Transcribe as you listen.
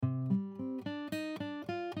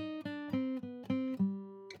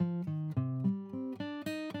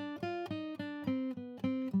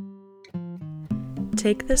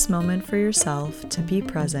Take this moment for yourself to be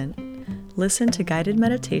present. Listen to guided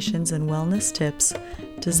meditations and wellness tips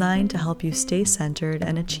designed to help you stay centered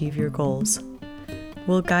and achieve your goals.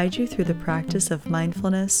 We'll guide you through the practice of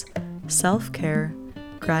mindfulness, self-care,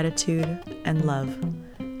 gratitude, and love,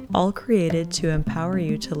 all created to empower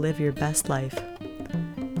you to live your best life.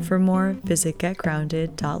 For more, visit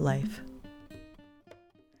getgrounded.life.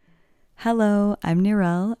 Hello, I'm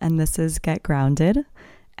Nirel, and this is Get Grounded,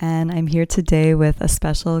 and I'm here today with a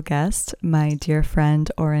special guest, my dear friend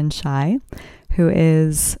Oren Shai, who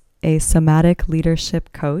is a somatic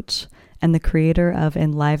leadership coach and the creator of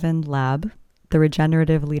Enlivened Lab, the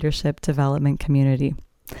regenerative leadership development community.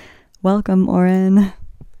 Welcome, Oren.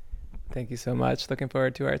 Thank you so much. Looking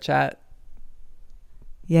forward to our chat.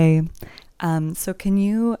 Yay. So can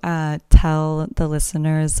you tell the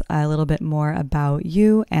listeners a little bit more about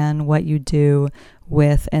you and what you do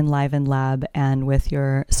with Enlivened Lab and with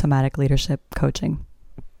your somatic leadership coaching?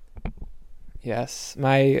 Yes,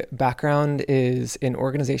 my background is in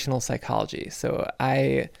organizational psychology. So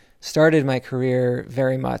I started my career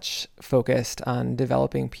very much focused on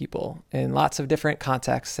developing people in lots of different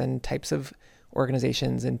contexts and types of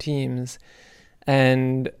organizations and teams.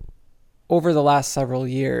 And over the last several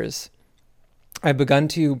years, I've begun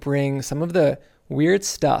to bring some of the weird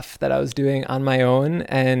stuff that I was doing on my own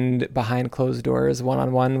and behind closed doors,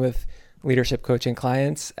 one-on-one with leadership coaching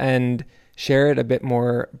clients, and share it a bit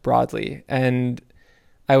more broadly. And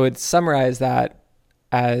I would summarize that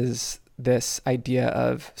as this idea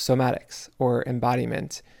of somatics or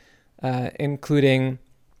embodiment, including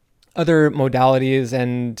other modalities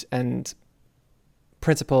and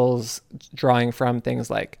principles drawing from things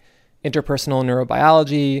like interpersonal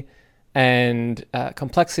neurobiology and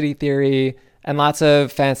complexity theory, and lots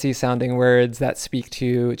of fancy sounding words that speak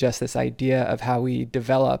to just this idea of how we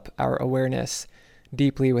develop our awareness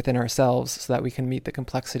deeply within ourselves so that we can meet the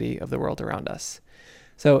complexity of the world around us.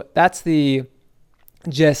 So that's the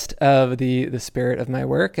gist of the spirit of my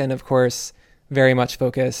work, and of course very much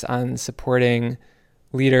focused on supporting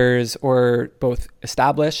leaders, or both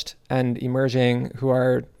established and emerging, who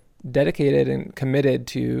are dedicated and committed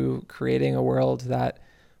to creating a world that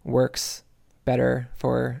works better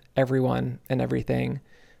for everyone and everything,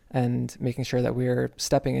 and making sure that we're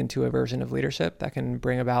stepping into a version of leadership that can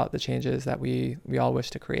bring about the changes that we all wish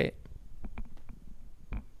to create.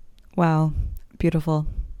 Wow, beautiful.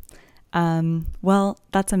 Well,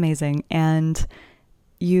 that's amazing. And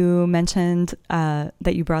you mentioned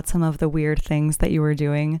that you brought some of the weird things that you were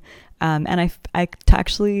doing. And I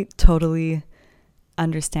actually totally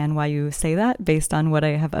understand why you say that based on what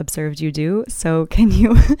I have observed you do. So can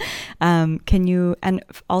you, and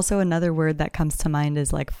also another word that comes to mind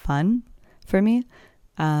is like fun for me,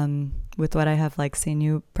 with what I have like seen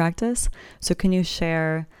you practice. So can you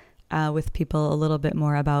share with people a little bit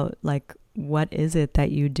more about like, what is it that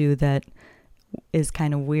you do that is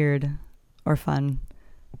kind of weird or fun?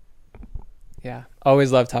 Yeah,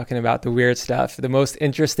 always love talking about the weird stuff, the most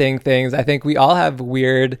interesting things. I think we all have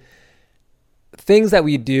weird things that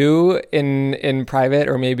we do in private,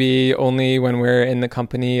 or maybe only when we're in the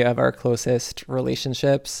company of our closest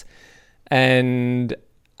relationships. And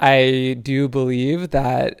I do believe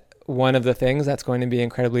that one of the things that's going to be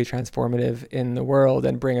incredibly transformative in the world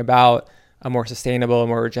and bring about a more sustainable,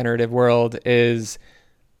 more regenerative world is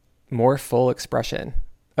more full expression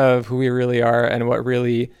of who we really are and what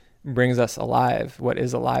really brings us alive, what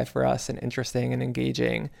is alive for us and interesting and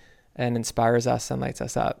engaging and inspires us and lights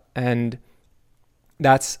us up. And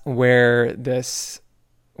that's where this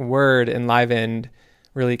word enlivened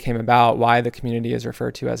really came about, why the community is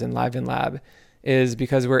referred to as Enlivened Lab, is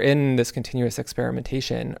because we're in this continuous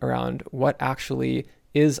experimentation around what actually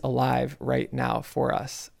is alive right now for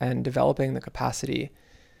us, and developing the capacity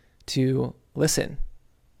to listen,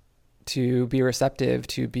 to be receptive,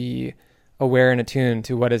 to be aware and attuned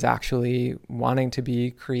to what is actually wanting to be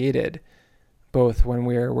created, both when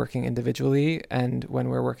we're working individually and when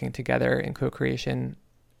we're working together in co-creation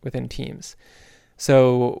within teams.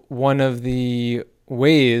 So one of the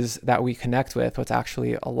ways that we connect with what's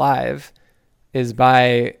actually alive is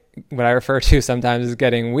by what I refer to sometimes as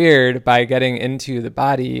getting weird, by getting into the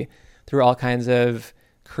body through all kinds of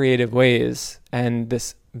creative ways. And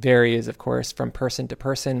this varies, of course, from person to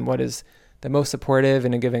person, what is the most supportive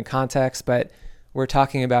in a given context. But we're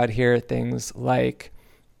talking about here things like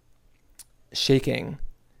shaking,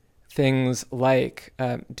 things like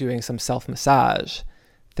doing some self-massage,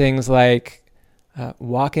 things like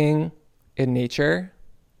walking in nature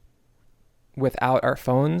without our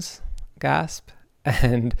phones, gasp,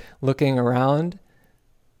 and looking around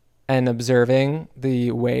and observing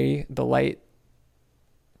the way the light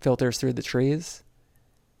filters through the trees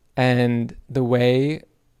and the way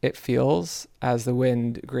it feels as the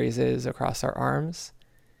wind grazes across our arms,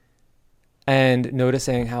 and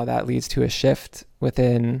noticing how that leads to a shift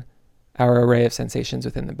within our array of sensations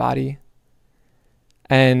within the body,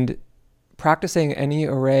 and practicing any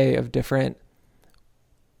array of different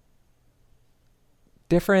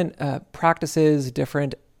practices,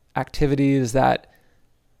 different activities that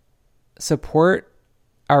support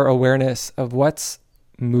our awareness of what's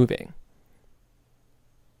moving.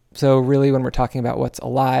 So really, when we're talking about what's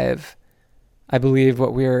alive, I believe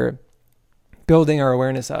what we're building our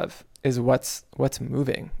awareness of is what's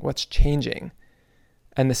moving, what's changing.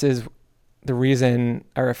 And this is the reason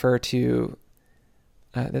I refer to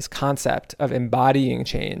this concept of embodying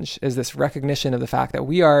change, is this recognition of the fact that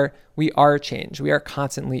we are change. We are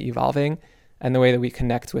constantly evolving, and the way that we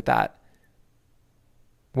connect with that,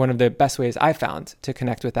 one of the best ways I found to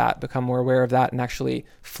connect with that, become more aware of that, and actually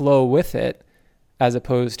flow with it, as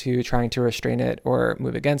opposed to trying to restrain it or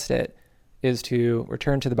move against it, is to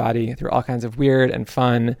return to the body through all kinds of weird and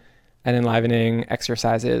fun and enlivening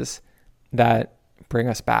exercises that bring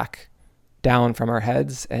us back down from our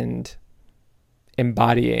heads and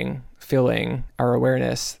embodying, filling our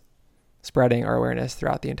awareness, spreading our awareness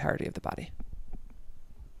throughout the entirety of the body.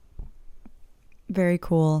 Very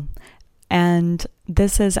cool. And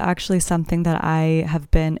this is actually something that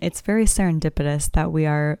it's very serendipitous that we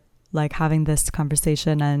are like having this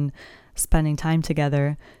conversation and spending time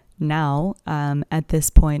together now, at this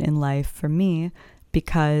point in life for me,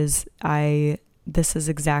 because this is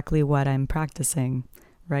exactly what I'm practicing,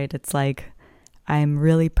 right? It's like I'm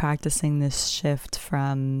really practicing this shift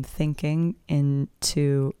from thinking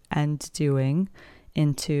into and doing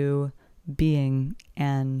into being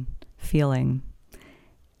and feeling.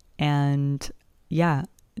 And yeah,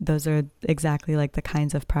 those are exactly like the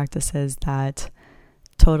kinds of practices that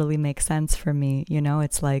totally make sense for me. You know,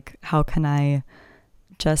 it's like, how can I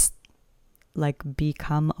just like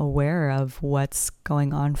become aware of what's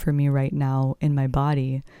going on for me right now in my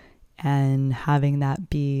body, and having that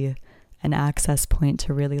be an access point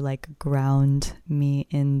to really like ground me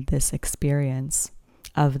in this experience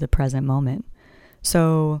of the present moment.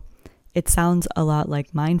 So it sounds a lot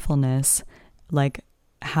like mindfulness. Like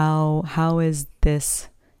how is this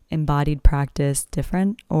embodied practice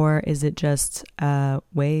different, or is it just a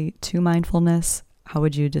way to mindfulness? How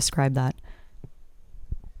would you describe that?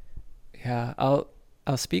 Yeah, I'll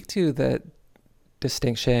speak to the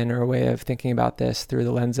distinction or a way of thinking about this through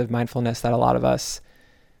the lens of mindfulness that a lot of us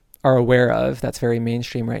are aware of, that's very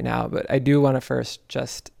mainstream right now. But I do want to first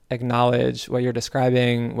just acknowledge what you're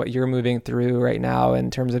describing, what you're moving through right now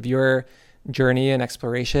in terms of your journey and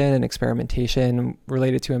exploration and experimentation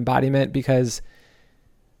related to embodiment, because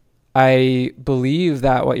I believe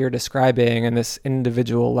that what you're describing in this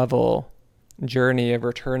individual level journey of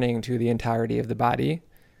returning to the entirety of the body,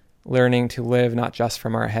 learning to live not just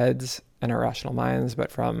from our heads and our rational minds,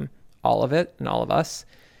 but from all of it and all of us,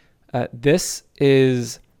 this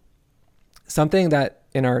is something that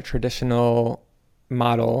in our traditional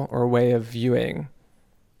model or way of viewing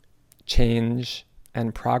change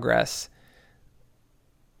and progress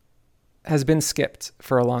has been skipped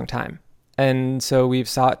for a long time. And so we've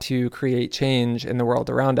sought to create change in the world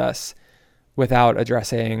around us without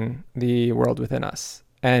addressing the world within us.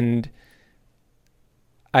 And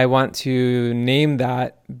I want to name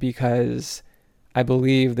that because I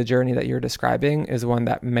believe the journey that you're describing is one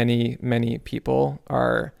that many, many people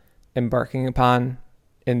are embarking upon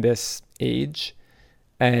in this age.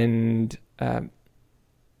 And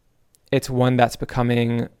it's one that's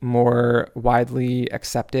becoming more widely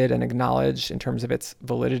accepted and acknowledged in terms of its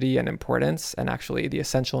validity and importance, and actually the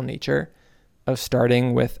essential nature of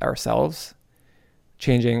starting with ourselves,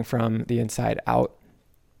 changing from the inside out.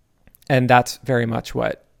 And that's very much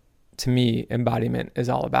what, to me, embodiment is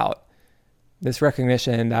all about. This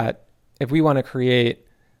recognition that if we want to create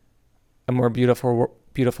a more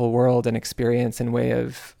beautiful world and experience and way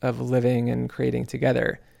of living and creating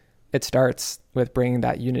together, it starts with bringing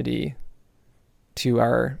that unity to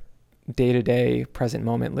our day-to-day, present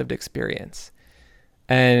moment lived experience.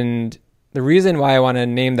 And the reason why I want to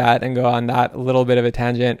name that and go on that little bit of a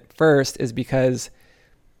tangent first is because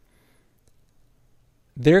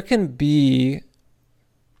there can be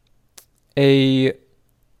a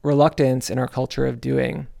reluctance in our culture of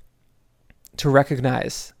doing to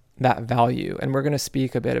recognize that value. And we're going to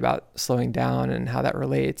speak a bit about slowing down and how that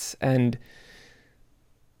relates. And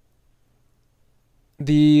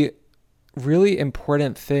the really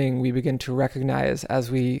important thing we begin to recognize as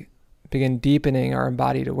we begin deepening our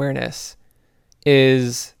embodied awareness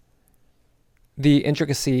is the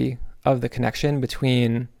intricacy of the connection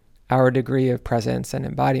between our degree of presence and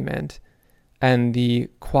embodiment and the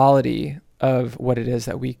quality of what it is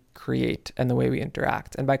that we create and the way we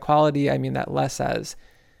interact. And by quality, I mean that less as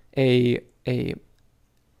a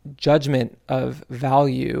judgment of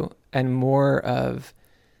value and more of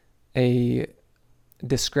a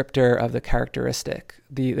descriptor of the characteristic,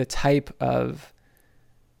 the type of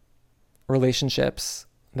relationships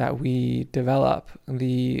that we develop,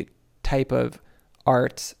 the type of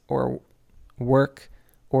art or work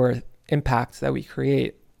or impact that we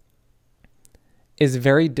create is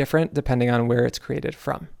very different depending on where it's created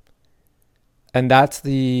from. And that's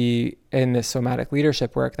in the somatic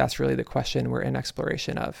leadership work, that's really the question we're in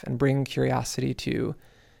exploration of, and bring curiosity to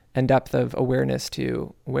and depth of awareness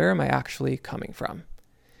to, where am I actually coming from?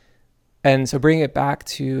 And so bring it back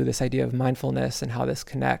to this idea of mindfulness and how this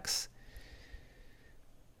connects.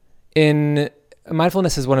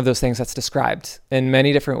 Mindfulness is one of those things that's described in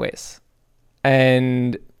many different ways.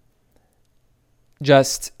 And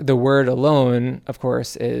just the word alone, of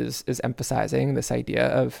course, is emphasizing this idea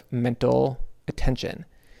of mental attention.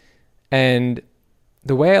 And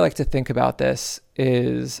the way I like to think about this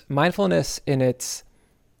is mindfulness in its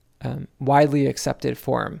widely accepted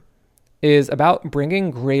form is about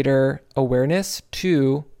bringing greater awareness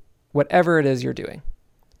to whatever it is you're doing.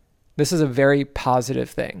 This is a very positive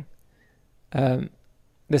thing.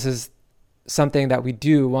 This is something that we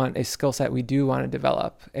do want, a skill set we do want to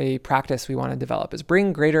develop, a practice we want to develop, is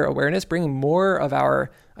bring greater awareness, bring more of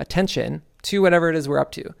our attention to whatever it is we're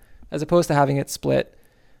up to, as opposed to having it split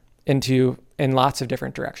in lots of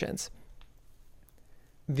different directions.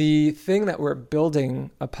 The thing that we're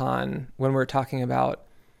building upon when we're talking about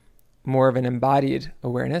more of an embodied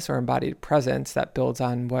awareness or embodied presence that builds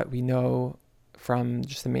on what we know from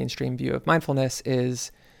just the mainstream view of mindfulness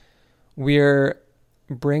is we're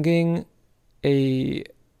bringing a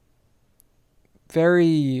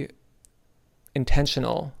very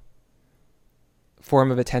intentional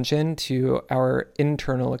form of attention to our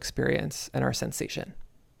internal experience and our sensation.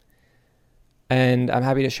 And I'm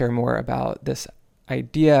happy to share more about this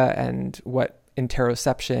idea and what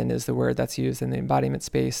interoception is the word that's used in the embodiment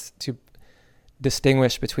space to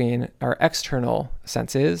distinguish between our external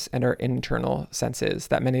senses and our internal senses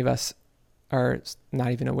that many of us are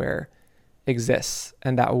not even aware exists,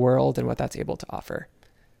 and that world and what that's able to offer.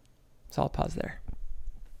 So I'll pause there.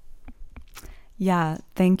 Yeah,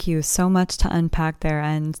 thank you so much to unpack there,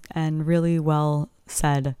 and really well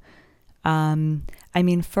said. I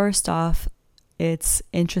mean, first off, it's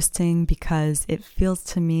interesting because it feels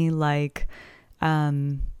to me like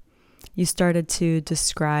you started to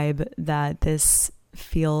describe that this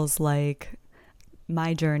feels like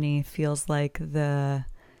my journey feels like a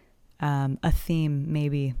theme,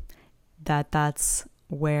 maybe, that's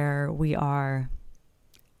where we are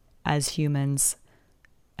as humans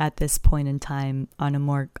at this point in time on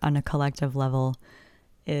a collective level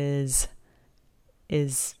is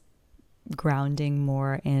grounding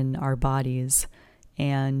more in our bodies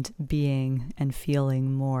and being and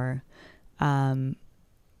feeling more,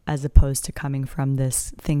 as opposed to coming from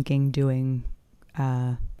this thinking, doing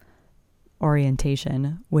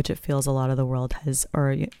orientation, which it feels a lot of the world has,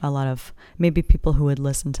 or a lot of maybe people who would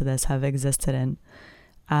listen to this have existed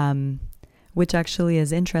in, which actually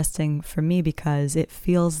is interesting for me because it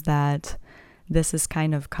feels that this is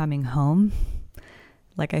kind of coming home.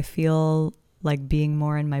 Like I feel like being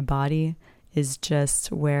more in my body is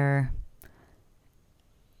just where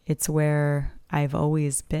I've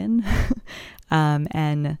always been.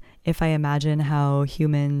 And if I imagine how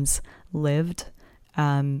humans lived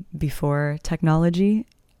before technology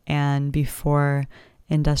and before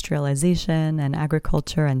industrialization and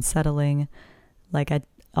agriculture and settling, like at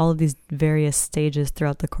all of these various stages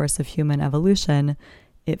throughout the course of human evolution,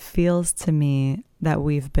 it feels to me that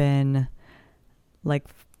we've been like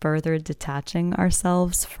further detaching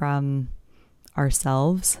ourselves from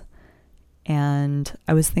ourselves. And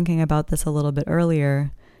I was thinking about this a little bit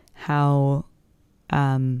earlier, how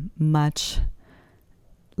much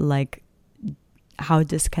like how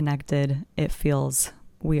disconnected it feels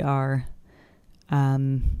we are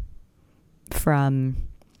from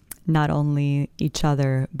not only each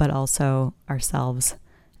other but also ourselves.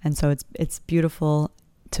 And so it's beautiful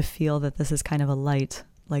to feel that this is kind of a light,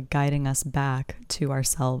 like guiding us back to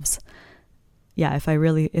ourselves. Yeah, if I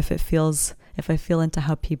feel into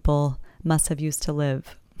how people must have used to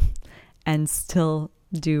live and still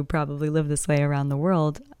do probably live this way around the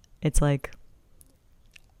world, it's like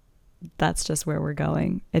that's just where we're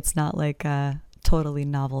going. It's not like a totally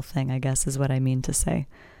novel thing, I guess is what I mean to say.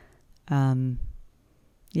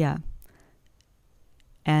 Yeah.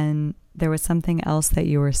 And there was something else that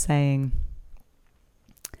you were saying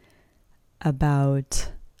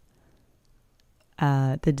about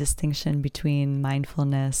the distinction between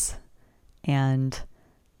mindfulness and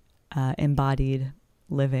embodied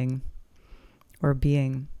living or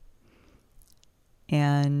being.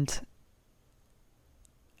 And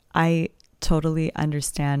I totally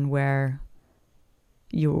understand what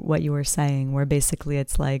you were saying, where basically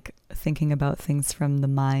it's like thinking about things from the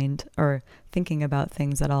mind, or thinking about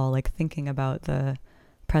things at all, like thinking about the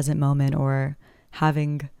present moment, or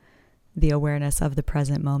having the awareness of the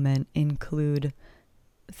present moment include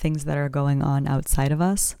things that are going on outside of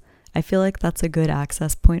us. I feel like that's a good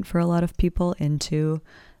access point for a lot of people into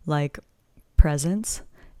like presence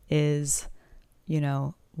is,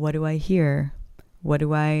 what do I hear? What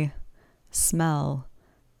do I smell?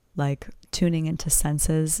 Like tuning into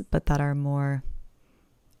senses, but that are more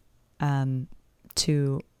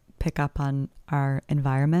to pick up on our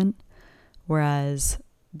environment. Whereas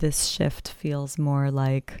this shift feels more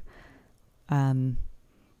like,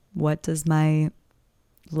 what does my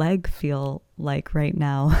leg feel like right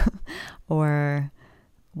now? Or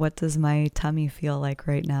what does my tummy feel like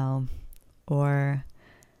right now? Or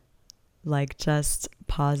like just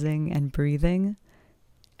pausing and breathing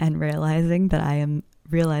and realizing that I'm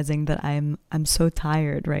so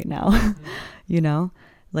tired right now.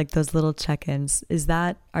 Like those little check-ins.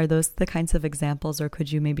 Are those the kinds of examples, or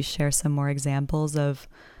could you maybe share some more examples of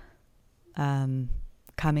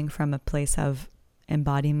coming from a place of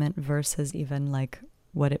embodiment versus even like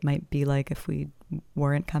what it might be like if we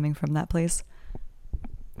weren't coming from that place?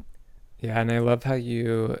 Yeah, and I love how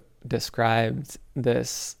you described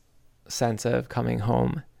this sense of coming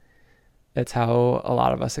home. It's how a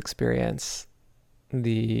lot of us experience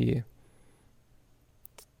the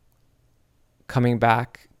coming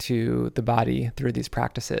back to the body through these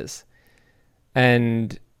practices.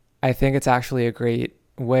 And I think it's actually a great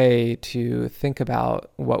way to think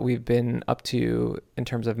about what we've been up to in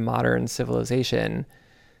terms of modern civilization.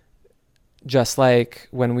 Just like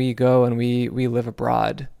when we go and we live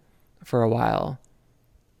abroad for a while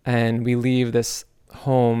and we leave this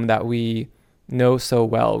home that we know so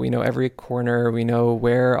well. We know every corner, we know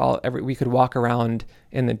where we could walk around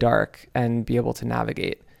in the dark and be able to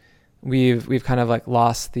navigate. We've kind of like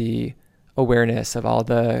lost the awareness of all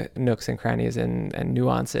the nooks and crannies and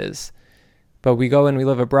nuances. But we go and we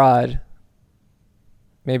live abroad.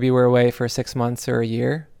 Maybe we're away for 6 months or a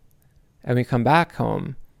year, and we come back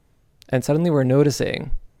home, and suddenly we're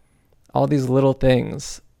noticing all these little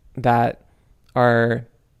things that are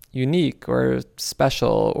unique or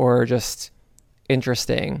special or just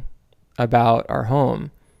interesting about our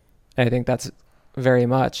home. And I think that's very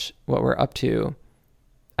much what we're up to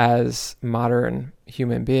as modern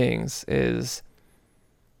human beings, is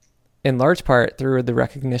in large part through the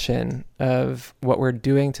recognition of what we're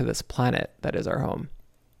doing to this planet that is our home.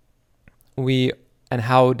 And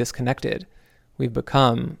how disconnected we've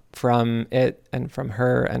become from it and from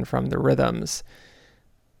her and from the rhythms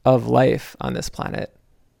of life on this planet.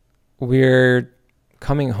 We're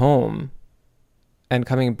coming home and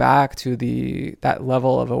coming back to that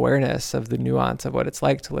level of awareness of the nuance of what it's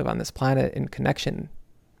like to live on this planet in connection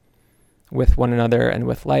with one another and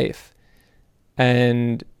with life.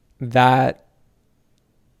 And that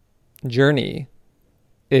journey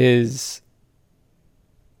is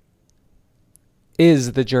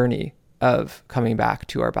the journey of coming back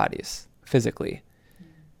to our bodies physically.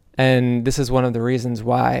 And this is one of the reasons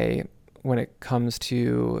why, when it comes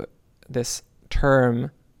to this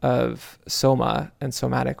term of soma and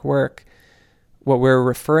somatic work, what we're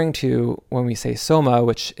referring to when we say soma,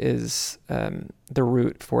 which is the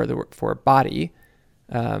root for body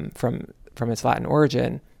from its Latin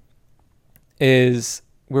origin, is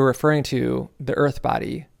we're referring to the earth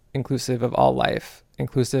body, inclusive of all life,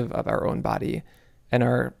 inclusive of our own body and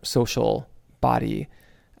our social body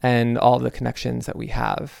and all the connections that we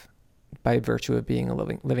have by virtue of being a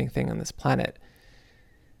living thing on this planet.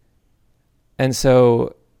 And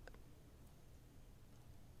so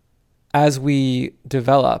as we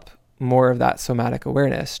develop more of that somatic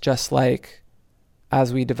awareness, just like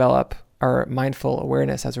as we develop our mindful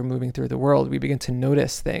awareness as we're moving through the world, we begin to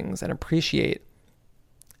notice things and appreciate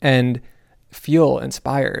and feel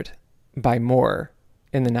inspired by more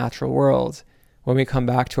in the natural world. When we come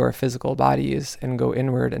back to our physical bodies and go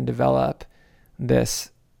inward and develop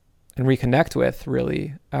this and reconnect with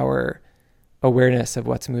really our awareness of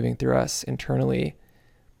what's moving through us internally,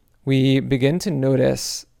 we begin to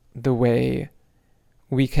notice the way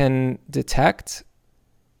we can detect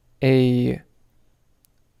a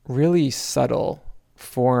really subtle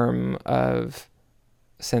form of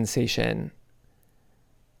sensation,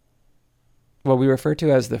 what we refer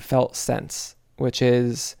to as the felt sense, which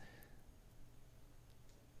is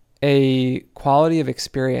a quality of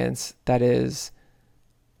experience that is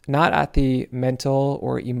not at the mental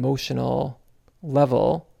or emotional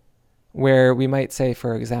level, where we might say,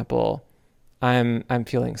 for example, I'm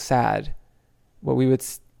feeling sad. What we would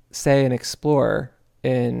say and explore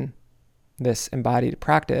in this embodied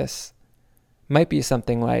practice might be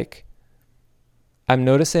something like, I'm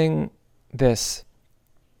noticing this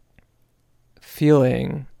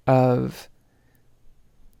feeling of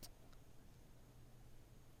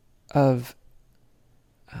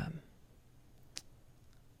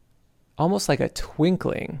almost like a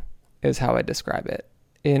twinkling is how I describe it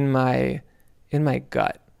in my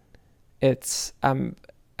gut. It's I'm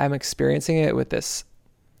experiencing it with this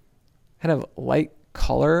kind of light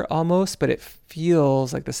color almost, but it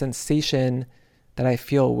feels like the sensation that I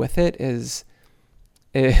feel with it is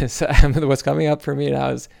what's coming up for me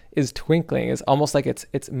now is twinkling. It's almost like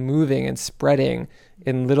it's moving and spreading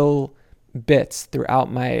in little bits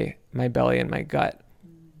throughout my belly and my gut.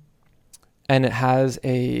 And it has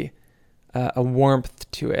a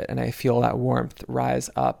warmth to it, and I feel that warmth rise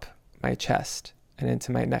up my chest and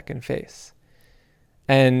into my neck and face.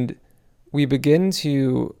 And we begin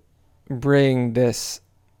to bring this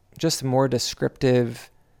just more descriptive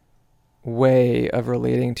way of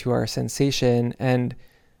relating to our sensation and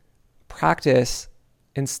practice,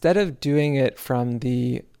 instead of doing it from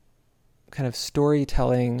the kind of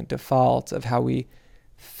storytelling default of how we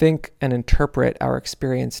think and interpret our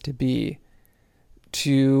experience to be,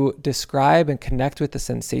 to describe and connect with the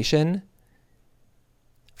sensation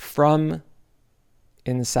from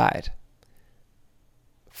inside,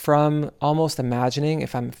 from almost imagining,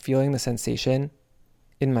 if I'm feeling the sensation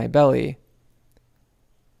in my belly,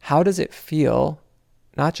 how does it feel,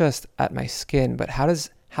 not just at my skin, but how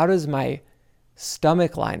does my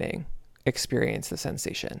stomach lining experience the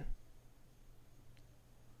sensation?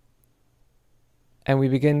 And we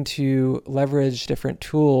begin to leverage different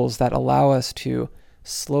tools that allow us to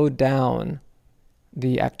slow down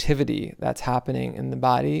the activity that's happening in the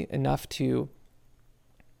body enough to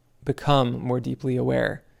become more deeply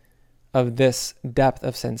aware of this depth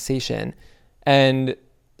of sensation. And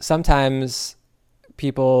sometimes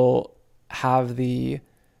people have the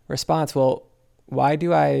response, well, why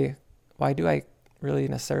do I really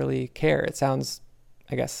necessarily care? It sounds,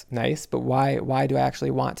 I guess, nice, but why do I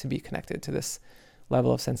actually want to be connected to this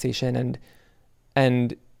level of sensation?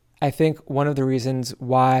 And I think one of the reasons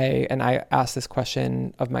why, and I asked this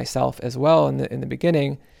question of myself as well in the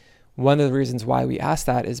beginning, one of the reasons why we ask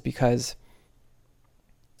that is because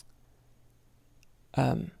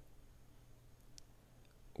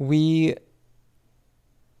we're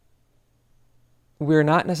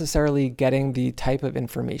not necessarily getting the type of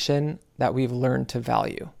information that we've learned to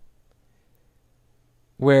value.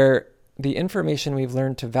 Where the information we've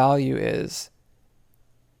learned to value is,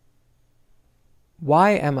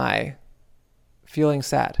 why am I feeling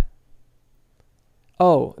sad?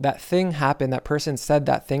 Oh, that thing happened, that person said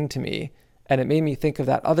that thing to me, and it made me think of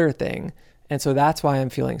that other thing, and so that's why I'm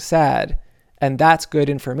feeling sad. And that's good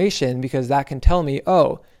information because that can tell me,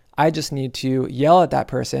 oh, I just need to yell at that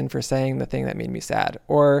person for saying the thing that made me sad,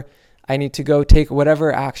 or I need to go take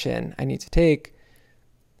whatever action I need to take.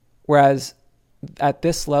 Whereas at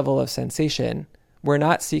this level of sensation, we're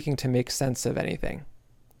not seeking to make sense of anything.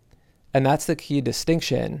 And that's the key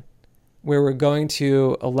distinction, where we're going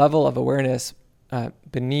to a level of awareness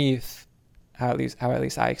beneath, how at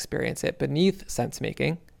least I experience it, beneath sense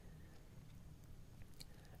making.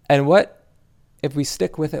 And what if we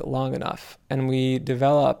stick with it long enough and we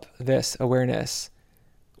develop this awareness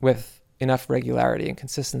with enough regularity and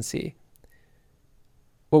consistency?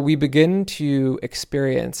 What we begin to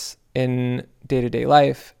experience in day-to-day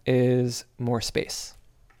life is more space.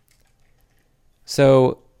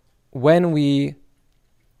 So when we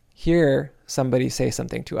hear somebody say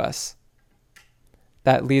something to us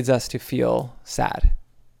that leads us to feel sad,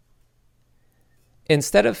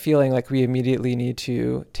 instead of feeling like we immediately need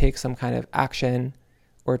to take some kind of action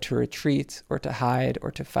or to retreat or to hide or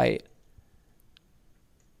to fight,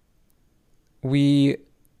 we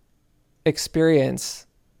experience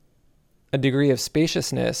a degree of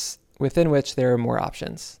spaciousness within which there are more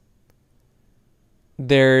options.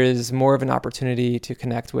 There is more of an opportunity to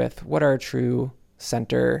connect with what our true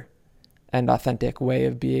center and authentic way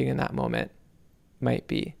of being in that moment might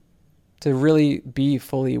be, to really be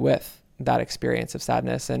fully with that experience of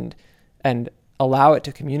sadness and allow it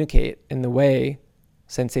to communicate in the way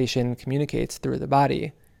sensation communicates through the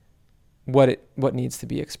body what needs to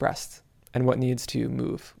be expressed and what needs to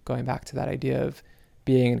move, going back to that idea of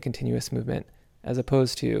being in continuous movement as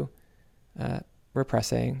opposed to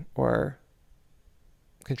repressing or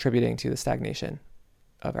contributing to the stagnation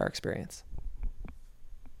of our experience.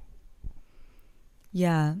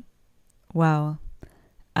 Yeah. Wow.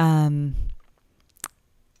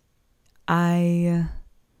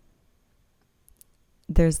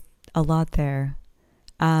 There's a lot there.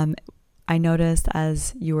 I noticed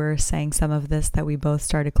as you were saying some of this that we both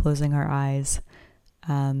started closing our eyes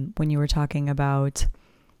when you were talking about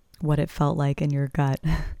what it felt like in your gut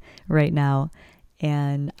right now.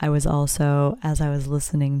 And I was also, as I was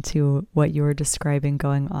listening to what you were describing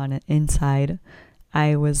going on inside,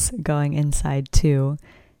 I was going inside too,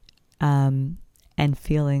 and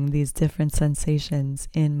feeling these different sensations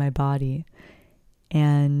in my body.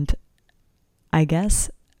 And I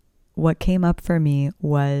guess what came up for me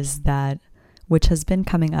was that, which has been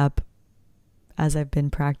coming up as I've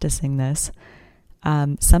been practicing this,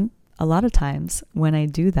 a lot of times when I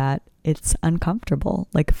do that, it's uncomfortable,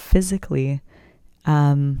 like physically.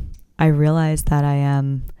 I realize that I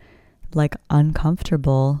am like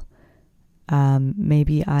uncomfortable.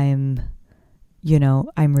 Maybe I'm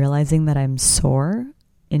realizing that I'm sore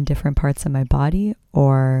in different parts of my body,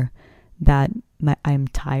 or that I'm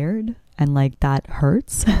tired and like that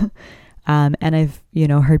hurts. And I've,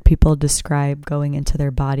 heard people describe going into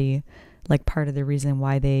their body like part of the reason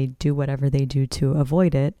why they do whatever they do to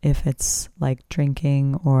avoid it, if it's like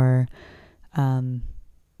drinking or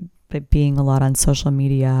but being a lot on social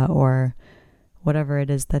media or whatever it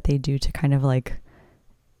is that they do to kind of like,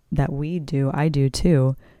 that I do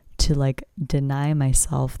too, to like deny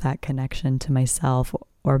myself that connection to myself,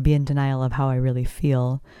 or be in denial of how I really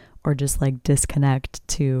feel, or just like disconnect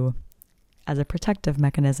to, as a protective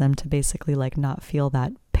mechanism to basically like not feel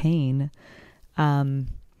that pain.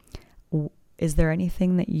 Is there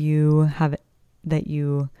anything that you have that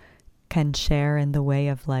you can share in the way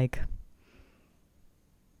of like,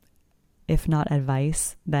 if not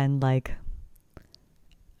advice, then like,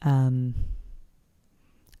 I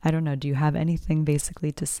don't know, do you have anything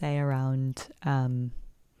basically to say around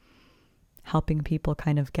helping people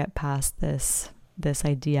kind of get past this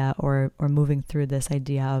idea, or moving through this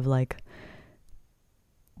idea of like,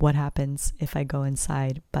 what happens if I go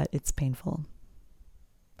inside but it's painful?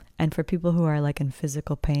 And for people who are like in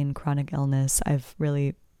physical pain, chronic illness, I've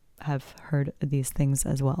really have heard these things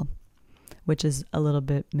as well, which is a little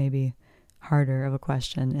bit maybe harder of a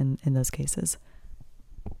question in those cases.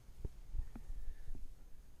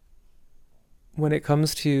 When it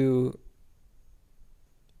comes to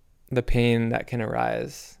the pain that can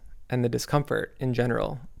arise and the discomfort in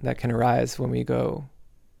general that can arise when we go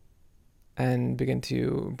and begin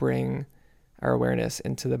to bring our awareness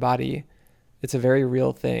into the body, it's a very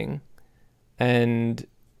real thing. And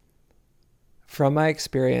from my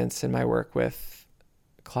experience in my work with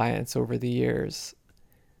clients over the years,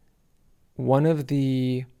 one of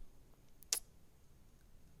the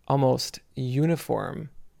almost uniform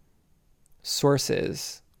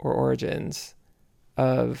sources or origins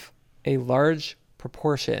of a large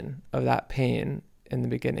proportion of that pain in the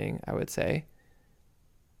beginning, I would say,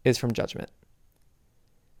 is from judgment.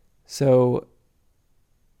 So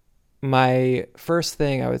my first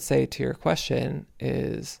thing I would say to your question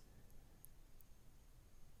is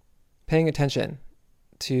paying attention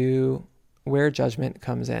to where judgment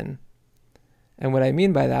comes in. And what I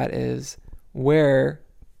mean by that is where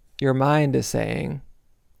your mind is saying,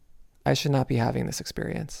 I should not be having this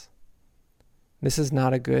experience. This is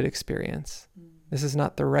not a good experience. This is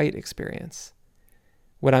not the right experience.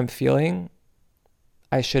 What I'm feeling,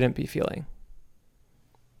 I shouldn't be feeling.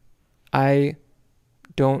 I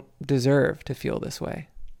don't deserve to feel this way.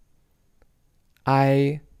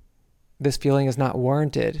 This feeling is not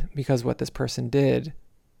warranted because what this person did,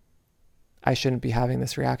 I shouldn't be having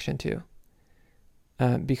this reaction to.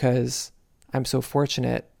 Because I'm so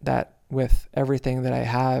fortunate that with everything that I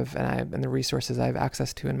have and the resources I have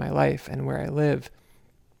access to in my life and where I live,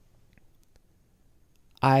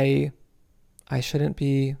 I shouldn't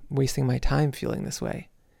be wasting my time feeling this way.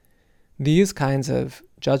 These kinds of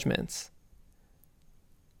judgments,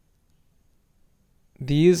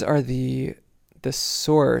 these are the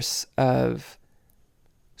source of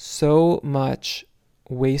so much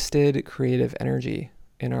wasted creative energy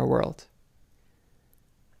in our world.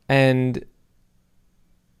 And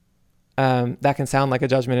that can sound like a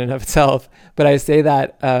judgment in and of itself, but I say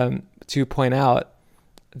that to point out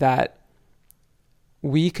that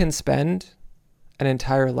we can spend an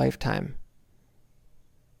entire lifetime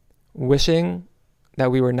wishing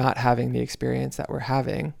that we were not having the experience that we're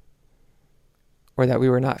having, or that we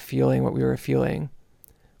were not feeling what we were feeling,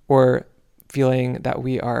 or feeling that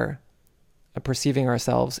we are perceiving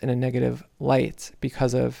ourselves in a negative light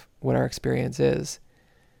because of what our experience is.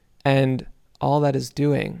 And all that is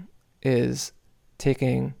doing is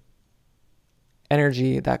taking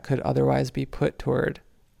energy that could otherwise be put toward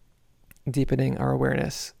deepening our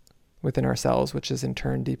awareness within ourselves, which is in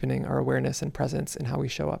turn deepening our awareness and presence in how we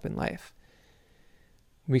show up in life.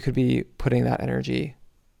 We could be putting that energy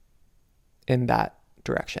in that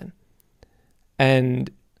direction.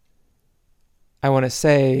 And I want to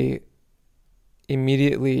say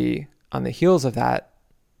immediately on the heels of that,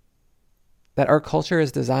 that our culture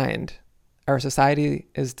is designed, our society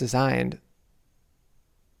is designed,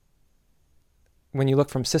 when you look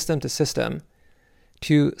from system to system,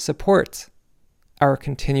 to support our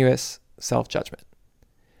continuous self-judgment.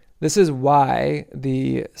 This is why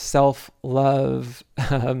the self-love,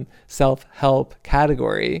 self-help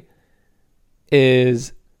category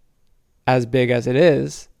is as big as it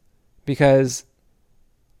is, because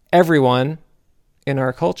everyone in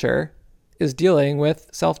our culture is dealing with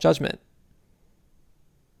self-judgment.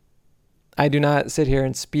 I do not sit here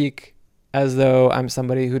and speak as though I'm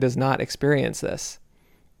somebody who does not experience this.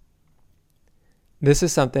 This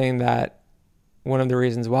is something that one of the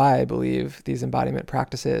reasons why I believe these embodiment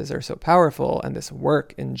practices are so powerful, and this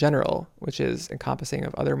work in general, which is encompassing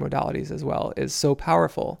of other modalities as well, is so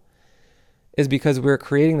powerful, is because we're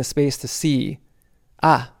creating the space to see,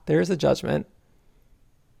 there's a judgment.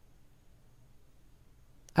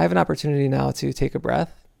 I have an opportunity now to take a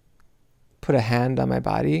breath, put a hand on my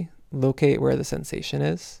body, locate where the sensation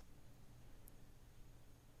is,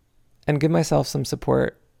 and give myself some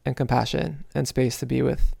support and compassion and space to be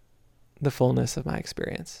with the fullness of my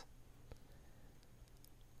experience.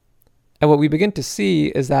 And what we begin to see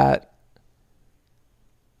is that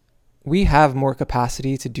we have more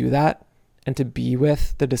capacity to do that and to be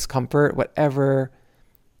with the discomfort, whatever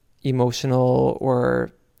emotional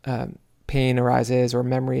or pain arises or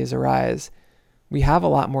memories arise. We have a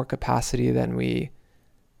lot more capacity than we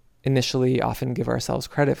initially often give ourselves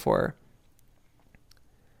credit for.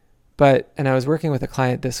 And I was working with a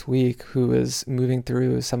client this week who was moving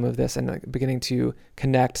through some of this and beginning to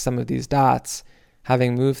connect some of these dots,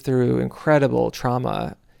 having moved through incredible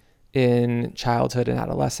trauma in childhood and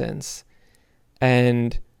adolescence.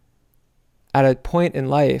 And at a point in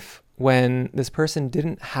life when this person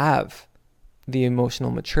didn't have the emotional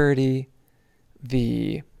maturity,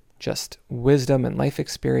 the just wisdom and life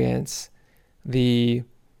experience, the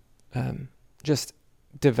just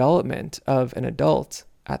development of an adult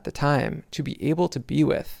at the time to be able to be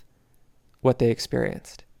with what they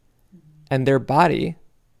experienced. And their body,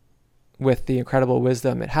 with the incredible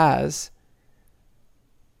wisdom it has,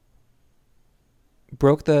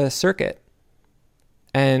 broke the circuit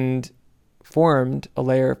and formed a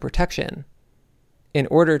layer of protection in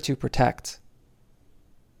order to protect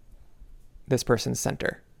this person's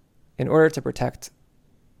center, in order to protect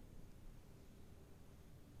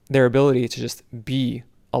their ability to just be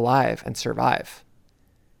alive and survive.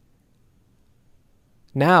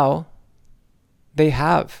 Now they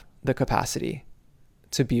have the capacity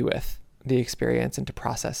to be with the experience and to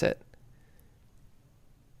process it,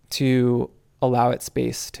 to allow it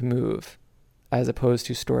space to move as opposed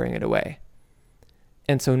to storing it away.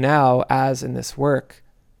 And so now, as in this work,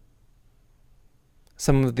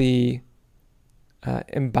 some of the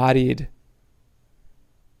embodied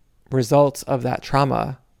results of that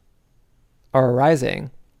trauma are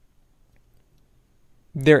arising,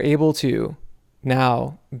 they're able to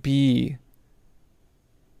now be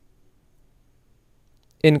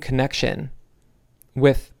in connection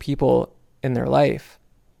with people in their life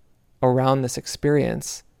around this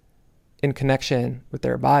experience, in connection with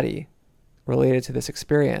their body related to this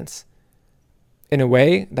experience, in a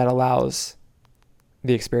way that allows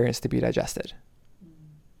the experience to be digested.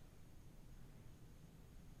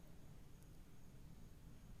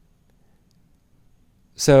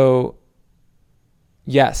 So,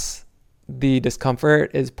 yes, the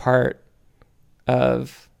discomfort is part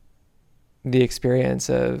of the experience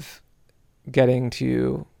of getting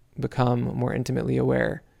to become more intimately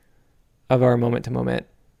aware of our moment-to-moment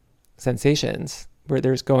sensations, where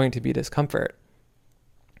there's going to be discomfort.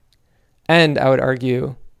 And I would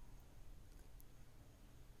argue,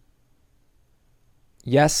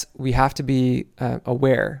 yes, we have to be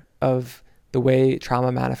aware of the way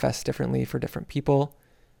trauma manifests differently for different people.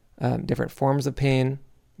 Different forms of pain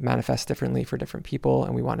manifest differently for different people,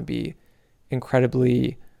 and we want to be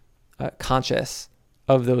incredibly conscious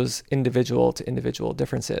of those individual to individual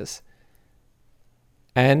differences.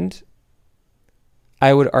 And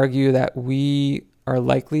I would argue that we are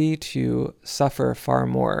likely to suffer far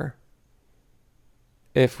more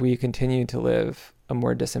if we continue to live a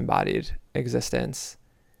more disembodied existence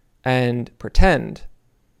and pretend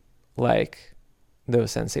like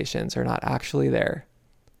those sensations are not actually there,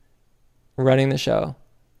 running the show,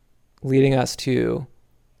 leading us to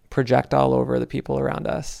project all over the people around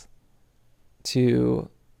us, to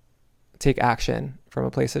take action from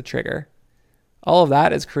a place of trigger. All of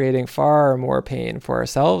that is creating far more pain for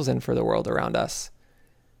ourselves and for the world around us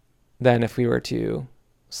than if we were to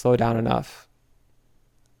slow down enough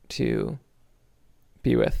to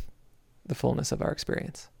be with the fullness of our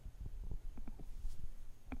experience.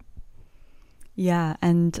 Yeah,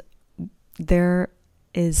 and there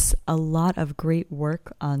is a lot of great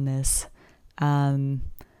work on this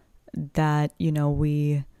that,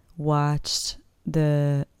 we watched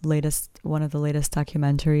one of the latest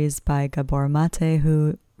documentaries by Gabor Mate,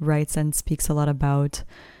 who writes and speaks a lot about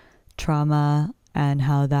trauma and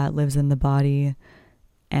how that lives in the body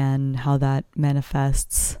and how that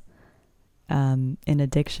manifests in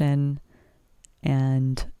addiction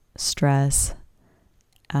and stress.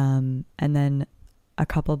 And then a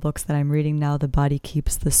couple books that I'm reading now, The Body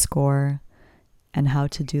Keeps the Score and How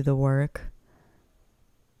to Do the Work,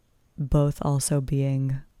 both also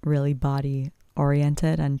being really body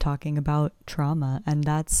oriented and talking about trauma. And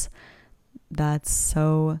that's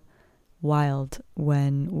so wild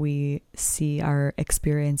when we see our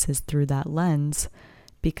experiences through that lens,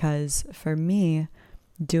 because for me,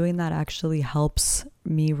 doing that actually helps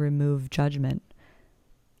me remove judgment.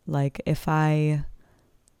 Like if I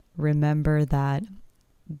remember that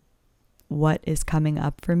what is coming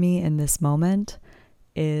up for me in this moment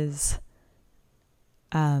is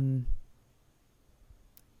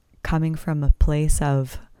coming from a place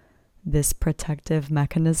of this protective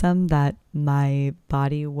mechanism that my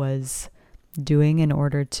body was doing in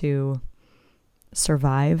order to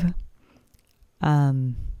survive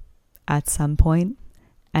at some point,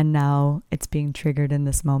 and now it's being triggered in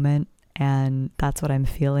this moment, and that's what I'm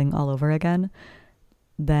feeling all over again,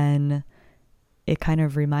 then it kind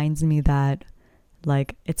of reminds me that,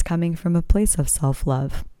 like, it's coming from a place of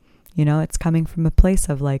self-love. It's coming from a place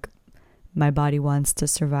of, like, my body wants to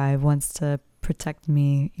survive, wants to protect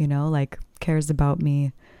me, like, cares about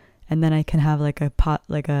me. And then I can have like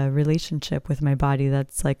a relationship with my body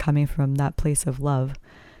that's like coming from that place of love,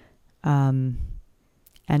 and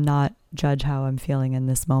not judge how I'm feeling in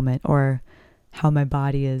this moment or what my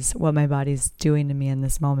body's doing to me in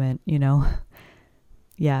this moment,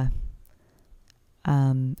 Yeah.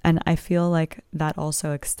 And I feel like that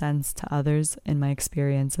also extends to others in my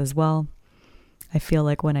experience as well. I feel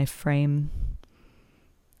like when I frame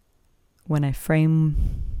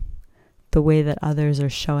the way that others are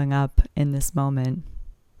showing up in this moment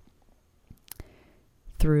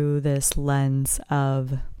through this lens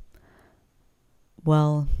of,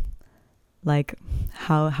 well, like,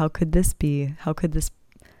 how could this be? How could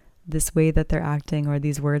this way that they're acting or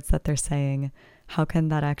these words that they're saying, how can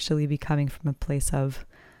that actually be coming from a place of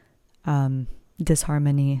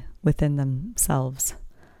disharmony within themselves?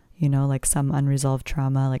 Like some unresolved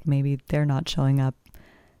trauma, like maybe they're not showing up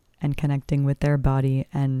and connecting with their body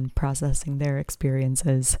and processing their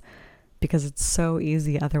experiences, because it's so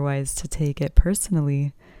easy otherwise to take it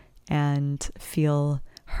personally and feel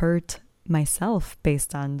hurt myself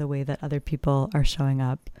based on the way that other people are showing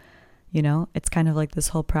up. It's kind of like this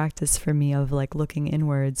whole practice for me of like looking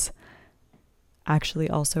inwards actually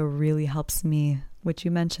also really helps me, which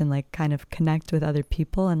you mentioned, like kind of connect with other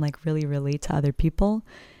people and like really relate to other people,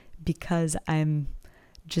 because I'm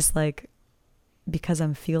just like, because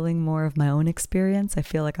I'm feeling more of my own experience, I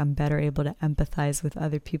feel like I'm better able to empathize with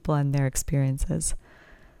other people and their experiences.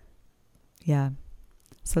 Yeah.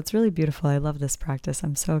 So it's really beautiful. I love this practice.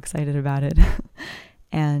 I'm so excited about it.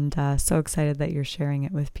 And so excited that you're sharing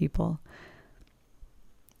it with people.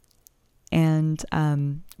 And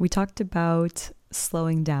we talked about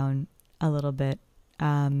slowing down a little bit.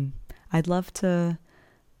 I'd love to,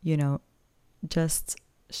 just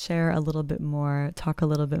share a little bit more, talk a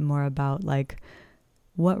little bit more about like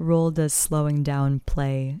what role does slowing down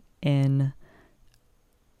play in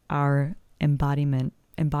our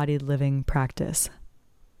embodied living practice.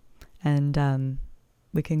 And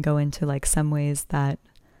we can go into like some ways that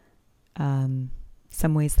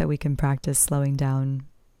we can practice slowing down,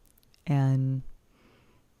 and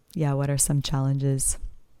what are some challenges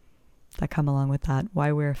that come along with that,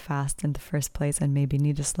 why we're fast in the first place and maybe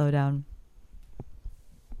need to slow down.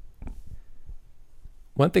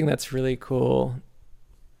 One thing that's really cool,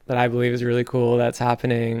 that I believe is really cool, that's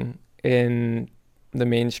happening in the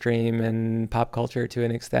mainstream and pop culture to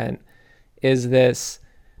an extent, is this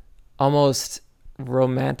almost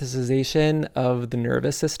romanticization of the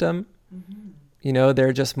nervous system. Mm-hmm. There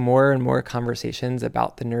are just more and more conversations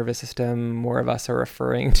about the nervous system. More of us are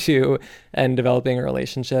referring to and developing a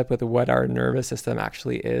relationship with what our nervous system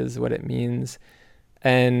actually is, what it means.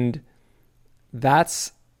 And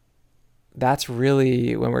that's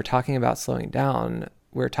really, when we're talking about slowing down,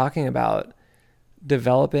 we're talking about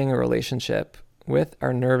developing a relationship with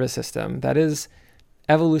our nervous system that is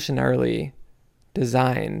evolutionarily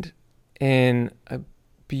designed in a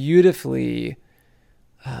beautifully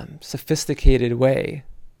sophisticated way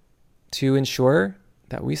to ensure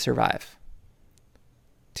that we survive,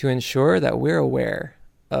 to ensure that we're aware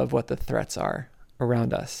of what the threats are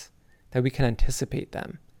around us, that we can anticipate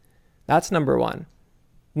them. That's number one.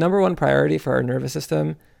 Number one priority for our nervous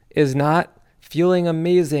system is not feeling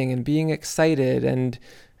amazing and being excited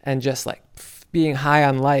and just like being high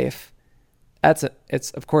on life.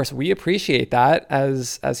 It's of course, we appreciate that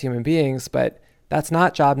as human beings, but that's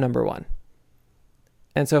not job number one.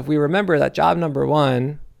 And so if we remember that job number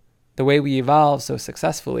one, the way we evolve so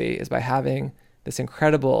successfully is by having this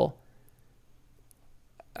incredible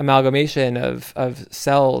amalgamation of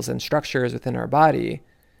cells and structures within our body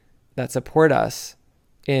that support us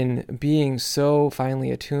in being so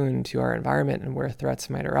finely attuned to our environment and where threats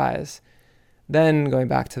might arise. Then going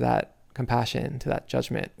back to that compassion, to that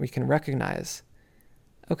judgment, we can recognize,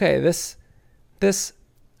 okay, this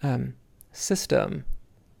system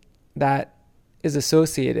that is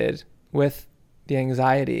associated with the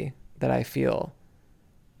anxiety that I feel,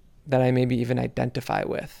 that I maybe even identify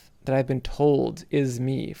with, that I've been told is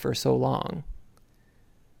me for so long.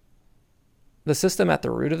 The system at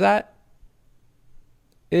the root of that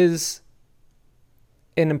is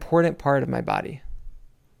an important part of my body,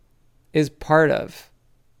 is part of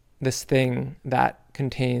this thing that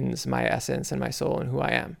contains my essence and my soul and who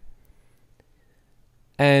I am.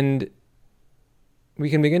 And we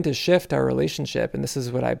can begin to shift our relationship, and this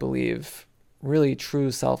is what I believe really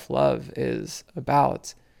true self-love is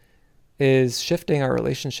about, is shifting our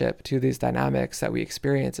relationship to these dynamics that we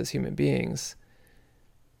experience as human beings,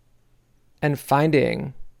 and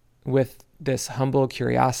finding with this humble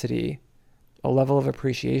curiosity a level of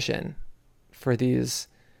appreciation for these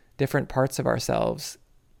different parts of ourselves,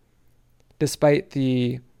 despite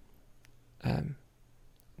the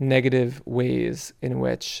negative ways in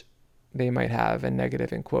which they might have, and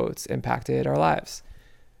negative in quotes, impacted our lives.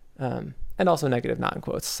 And also negative not in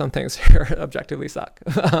quotes. Some things here objectively suck.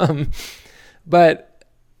 But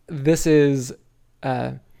this is,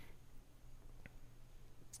 when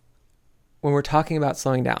we're talking about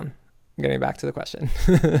slowing down, getting back to the question,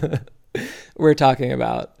 we're talking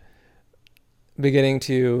about beginning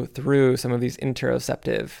to, through some of these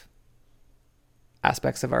interoceptive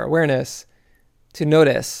aspects of our awareness, to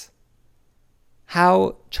notice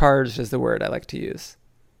how charged is the word I like to use.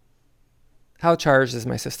 How charged is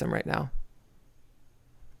my system right now?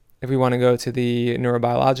 If we want to go to the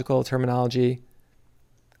neurobiological terminology,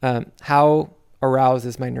 how aroused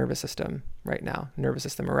is my nervous system right now? Nervous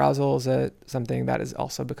system arousal is something that is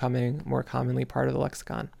also becoming more commonly part of the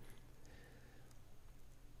lexicon.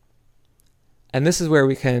 And this is where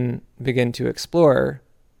we can begin to explore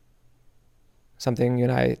something you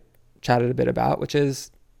and I chatted a bit about, which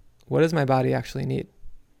is, what does my body actually need?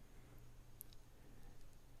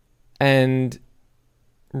 And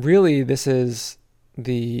really, this is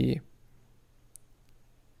the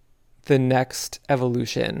next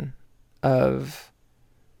evolution of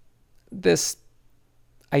this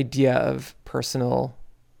idea of personal,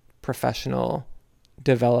 professional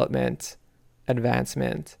development,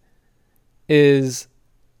 advancement, is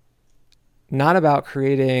not about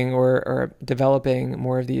creating or developing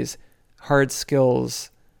more of these hard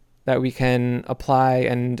skills that we can apply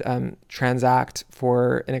and transact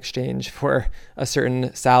for in exchange for a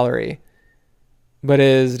certain salary, but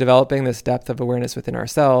is developing this depth of awareness within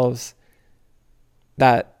ourselves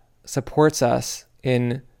that supports us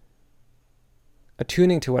in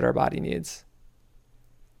attuning to what our body needs,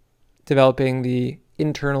 developing the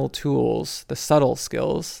internal tools, the subtle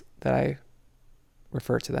skills that I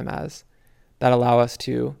refer to them as, that allow us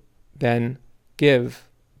to then give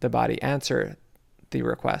the body, answer the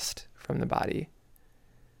request from the body,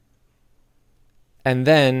 and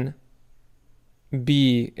then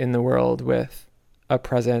be in the world with a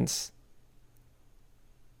presence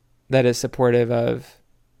that is supportive of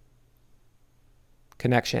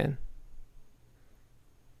connection,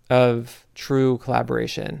 of true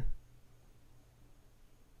collaboration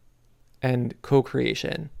and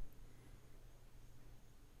co-creation.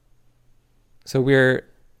 So we're,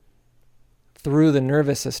 through the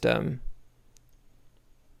nervous system,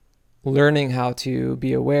 learning how to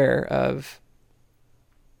be aware of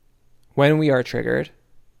when we are triggered,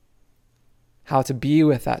 how to be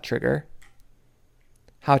with that trigger,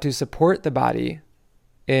 how to support the body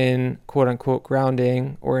in quote unquote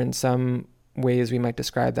grounding, or in some ways we might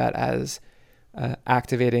describe that as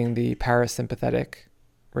activating the parasympathetic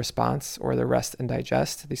response, or the rest and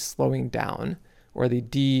digest, the slowing down or the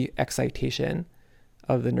de-excitation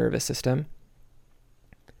of the nervous system,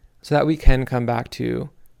 so that we can come back to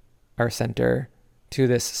our center, to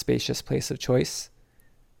this spacious place of choice,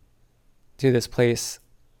 to this place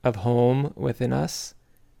of home within us,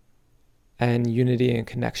 and unity and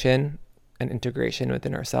connection and integration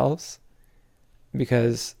within ourselves,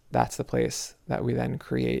 because that's the place that we then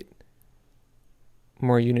create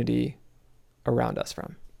more unity around us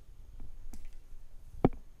from.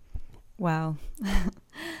 Wow.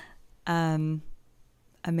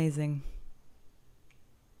 Amazing.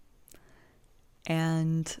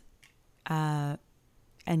 And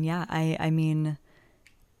yeah, I mean,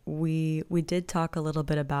 we did talk a little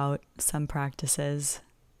bit about some practices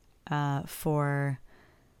for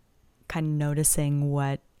kind of noticing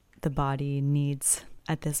what the body needs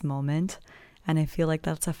at this moment. And I feel like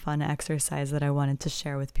that's a fun exercise that I wanted to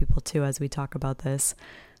share with people too as we talk about this.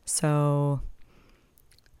 So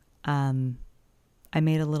I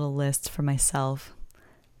made a little list for myself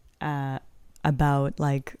about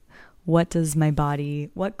like, what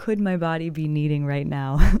could my body be needing right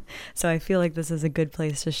now? So I feel like this is a good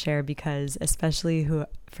place to share, because especially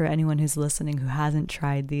for anyone who's listening who hasn't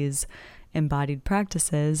tried these embodied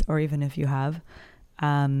practices, or even if you have,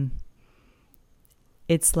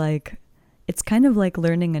 it's kind of like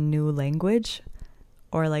learning a new language,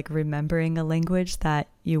 or like remembering a language that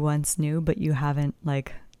you once knew but you haven't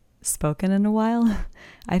like spoken in a while,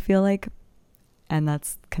 I feel like. And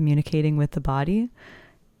that's communicating with the body.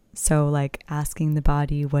 So like asking the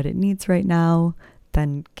body what it needs right now,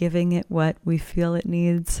 then giving it what we feel it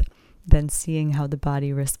needs, then seeing how the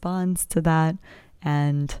body responds to that,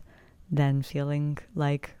 and then feeling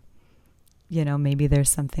like, maybe there's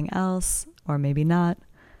something else or maybe not.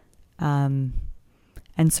 And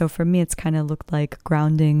so for me, it's kind of looked like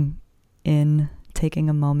grounding in, taking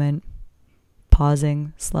a moment,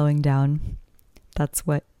 pausing, slowing down. That's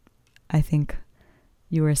what I think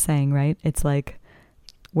you were saying, right? It's like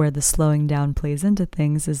where the slowing down plays into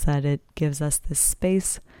things is that it gives us this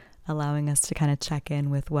space, allowing us to kind of check in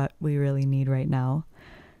with what we really need right now.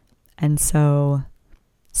 And so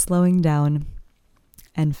slowing down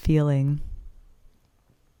and feeling.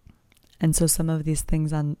 And so some of these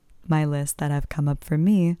things on my list that have come up for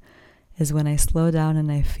me is when I slow down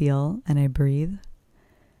and I feel and I breathe,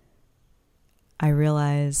 I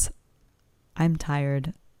realize I'm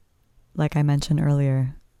tired, like I mentioned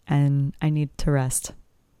earlier, and I need to rest.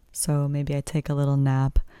 So maybe I take a little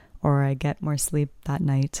nap, or I get more sleep that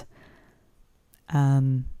night.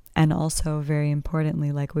 And also, very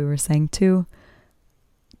importantly, like we were saying too,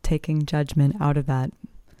 taking judgment out of that,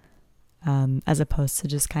 as opposed to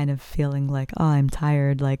just kind of feeling like, oh, I'm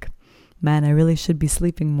tired, like, man, I really should be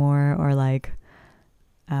sleeping more, or like,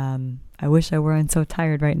 I wish I weren't so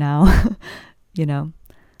tired right now,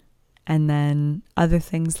 And then other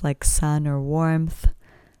things like sun or warmth,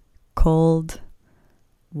 cold,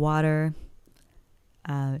 water,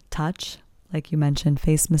 touch, like you mentioned,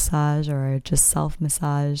 face massage or just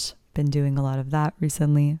self-massage. Been doing a lot of that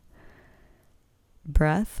recently.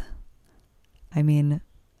 Breath. I mean,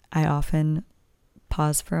 I often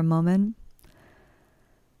pause for a moment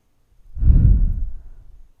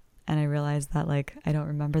and I realize that like I don't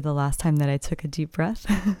remember the last time that I took a deep breath.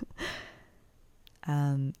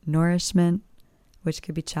 Nourishment, which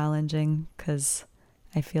could be challenging because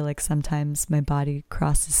I feel like sometimes my body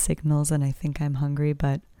crosses signals and I think I'm hungry,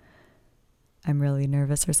 but I'm really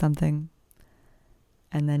nervous or something.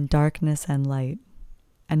 And then darkness and light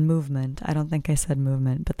and movement. I don't think I said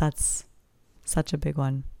movement, but that's such a big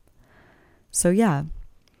one. So yeah,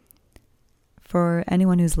 for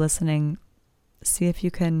anyone who's listening, see if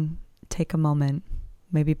you can take a moment,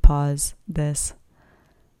 maybe pause this,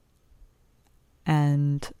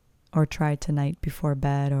 or try tonight before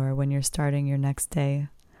bed or when you're starting your next day,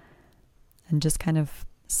 and just kind of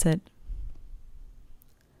sit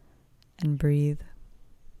and breathe.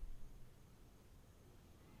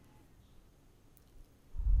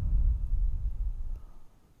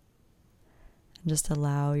 And just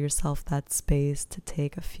allow yourself that space to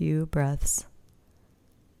take a few breaths.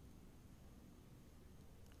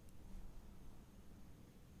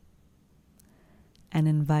 And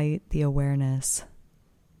invite the awareness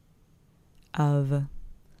of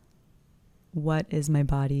what is my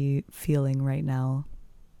body feeling right now.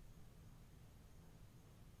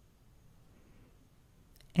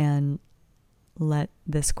 And let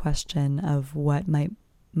this question of what might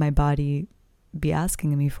my body be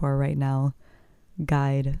asking me for right now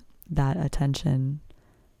guide that attention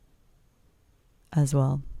as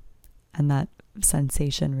well. And that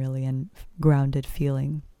sensation, really, and grounded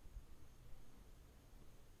feeling.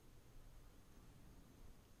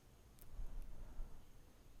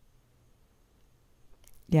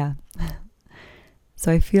 Yeah.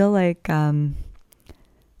 So I feel like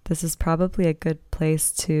this is probably a good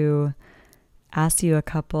place to ask you a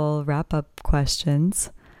couple wrap-up questions.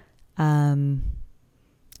 What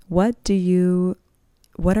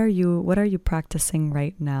are you practicing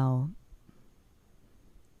right now?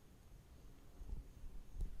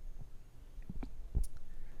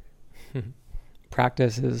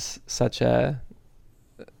 Practice is such an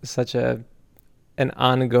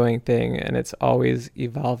ongoing thing, and it's always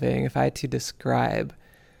evolving. If I had to describe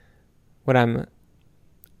what I'm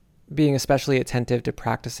being especially attentive to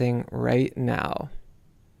practicing right now,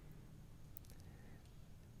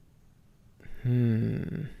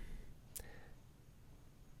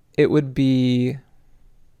 it would be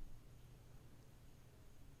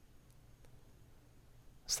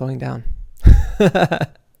slowing down.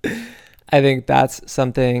 I think that's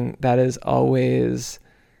something that is always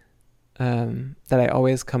that I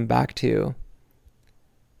always come back to,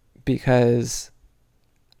 because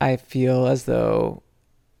I feel as though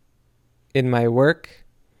in my work,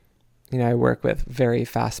 I work with very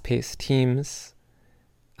fast-paced teams.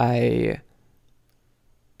 I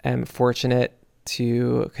am fortunate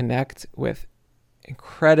to connect with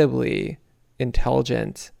incredibly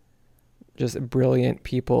intelligent, just brilliant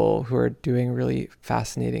people who are doing really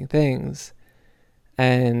fascinating things.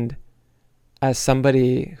 And as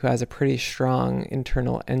somebody who has a pretty strong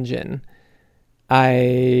internal engine,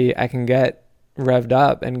 I can get revved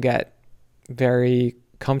up and get very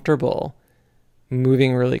comfortable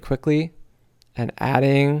moving really quickly and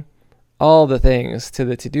adding all the things to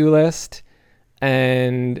the to-do list,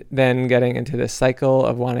 and then getting into this cycle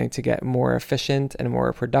of wanting to get more efficient and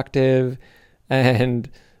more productive,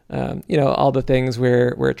 and all the things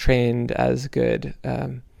we're trained as good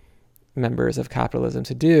members of capitalism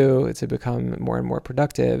to do, to become more and more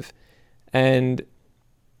productive. And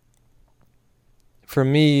for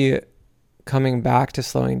me, coming back to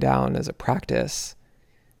slowing down as a practice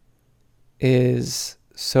is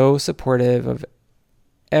so supportive of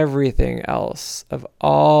everything else, of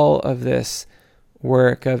all of this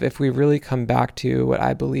work, of if we really come back to what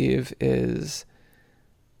I believe is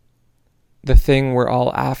the thing we're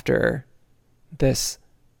all after, this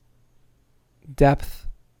depth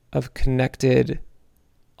of connected,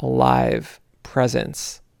 alive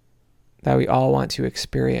presence that we all want to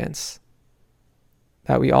experience,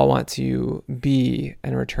 that we all want to be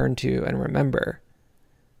and return to and remember.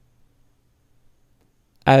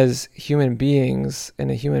 As human beings in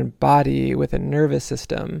a human body with a nervous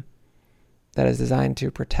system that is designed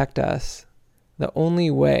to protect us, the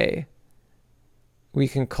only way we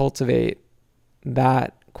can cultivate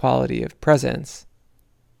that quality of presence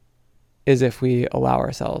is if we allow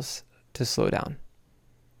ourselves to slow down.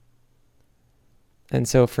 And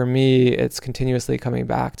so for me, it's continuously coming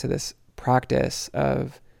back to this practice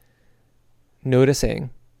of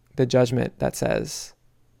noticing the judgment that says,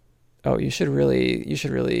 oh, you should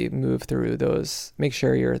really move through those, make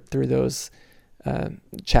sure you're through those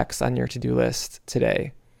checks on your to-do list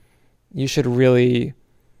today. You should really,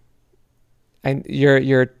 and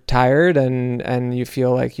you're tired and you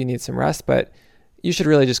feel like you need some rest, but you should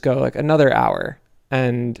really just go like another hour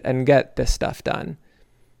and get this stuff done,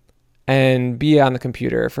 and be on the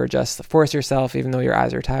computer for just force yourself, even though your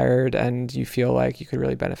eyes are tired and you feel like you could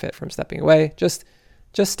really benefit from stepping away. Just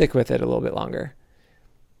stick with it a little bit longer.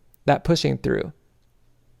 That pushing through.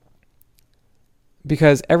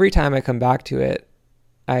 Because every time I come back to it,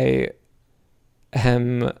 I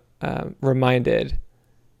am reminded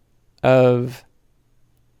of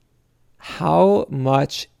how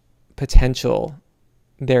much potential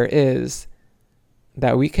there is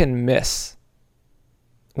that we can miss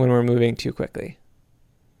when we're moving too quickly.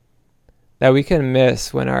 That we can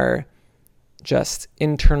miss when our just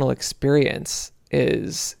internal experience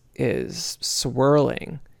is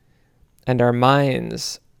swirling and our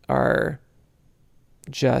minds are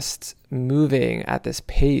just moving at this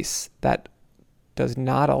pace that does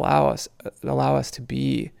not allow us to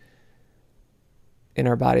be in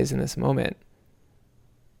our bodies in this moment.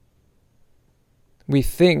 We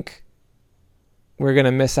think we're going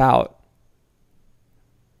to miss out.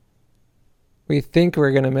 We think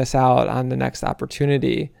we're going to miss out on the next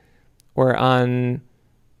opportunity or on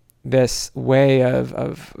this way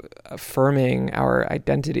of affirming our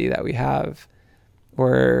identity that we have,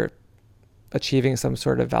 or achieving some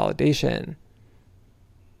sort of validation.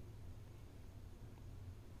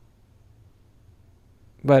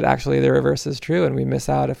 But actually the reverse is true, and we miss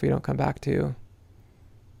out if we don't come back to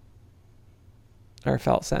our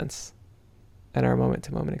felt sense and our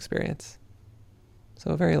moment-to-moment experience.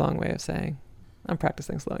 So a very long way of saying I'm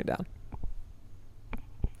practicing slowing down.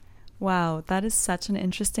 Wow, that is such an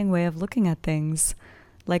interesting way of looking at things.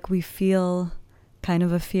 Like we feel kind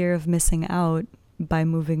of a fear of missing out by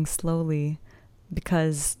moving slowly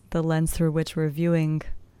because the lens through which we're viewing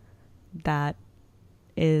that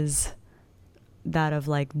is that of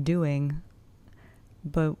like doing,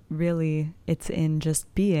 but really it's in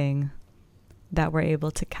just being that we're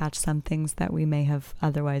able to catch some things that we may have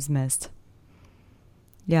otherwise missed.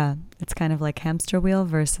 Yeah, it's kind of like hamster wheel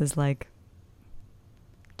versus like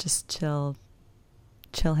just chill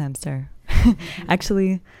hamster.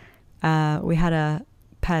 Actually, we had a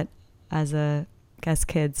pet as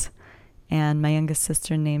kids, and my youngest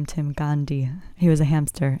sister named him Gandhi. He was a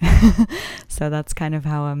hamster. So that's kind of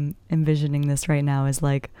how I'm envisioning this right now, is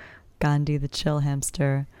like Gandhi the chill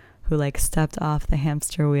hamster who like stepped off the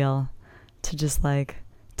hamster wheel to just like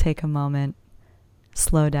take a moment,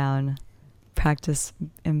 slow down, practice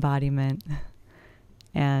embodiment.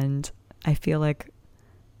 And I feel like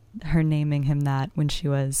her naming him that when she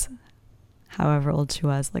was however old she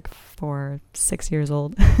was, like 6 years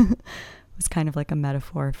old, was kind of like a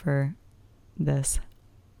metaphor for this.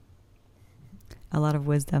 A lot of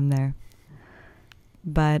wisdom there.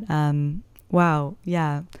 But wow,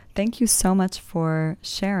 yeah. Thank you so much for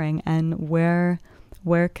sharing. And where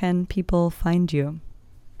can people find you?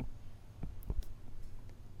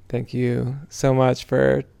 Thank you so much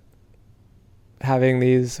for hosting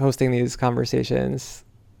these conversations.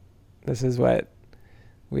 This is what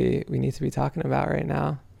we need to be talking about right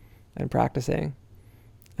now and practicing.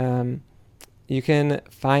 You can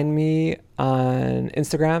find me on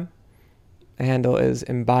Instagram. The handle is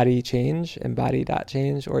embody.change,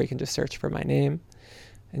 or you can just search for my name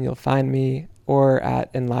and you'll find me, or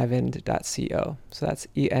at enlivened.co. So that's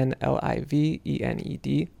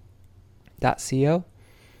ENLIVENED.co.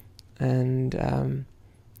 And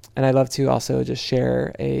I'd love to also just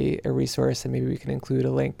share a resource, and maybe we can include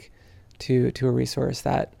a link to a resource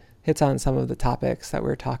that hits on some of the topics that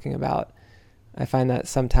we're talking about. I find that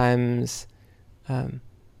sometimes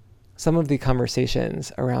some of the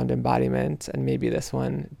conversations around embodiment, and maybe this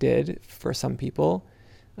one did for some people,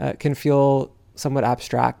 can feel somewhat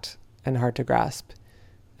abstract and hard to grasp.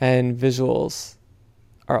 And visuals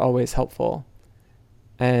are always helpful.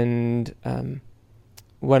 And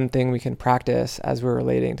one thing we can practice as we're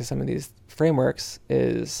relating to some of these frameworks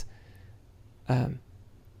is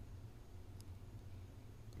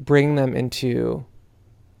bring them into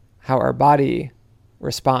how our body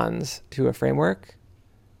responds to a framework,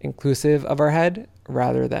 inclusive of our head,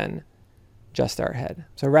 rather than just our head.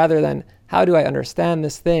 So rather than how do I understand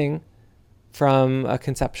this thing from a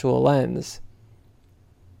conceptual lens,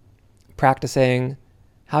 practicing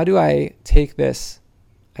how do I take this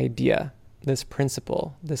idea, this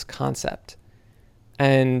principle, this concept,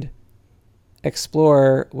 and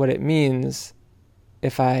explore what it means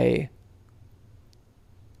if I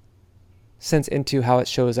sense into how it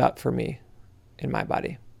shows up for me in my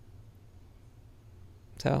body.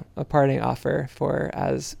 So a parting offer for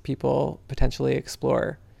as people potentially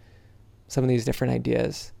explore some of these different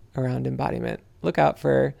ideas around embodiment. Look out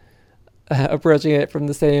for approaching it from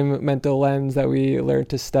the same mental lens that we learned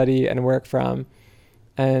to study and work from,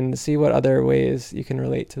 and see what other ways you can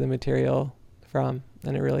relate to the material from.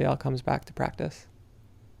 And it really all comes back to practice.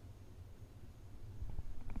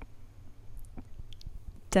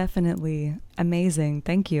 Definitely amazing.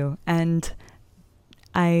 Thank you. And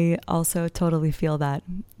I also totally feel that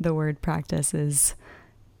the word practice is,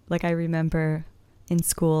 like, I remember in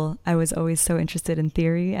school, I was always so interested in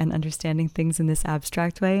theory and understanding things in this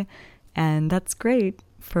abstract way. And that's great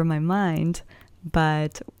for my mind,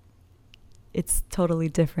 but it's totally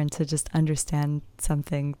different to just understand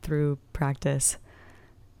something through practice.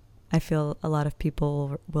 I feel a lot of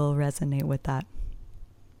people will resonate with that.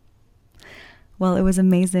 Well, it was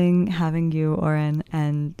amazing having you, Oren,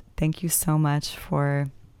 and thank you so much for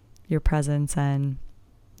your presence, and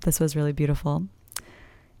this was really beautiful.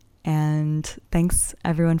 And thanks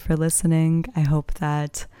everyone for listening. I hope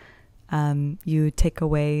that you take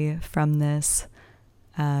away from this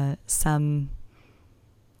some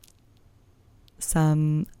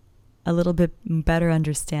a little bit better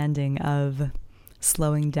understanding of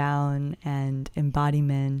slowing down and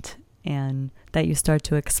embodiment, and that you start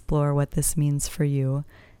to explore what this means for you,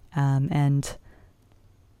 and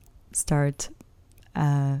start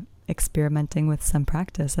experimenting with some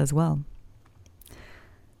practice as well.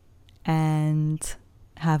 And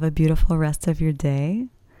have a beautiful rest of your day.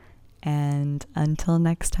 And until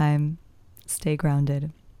next time, stay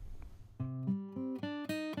grounded.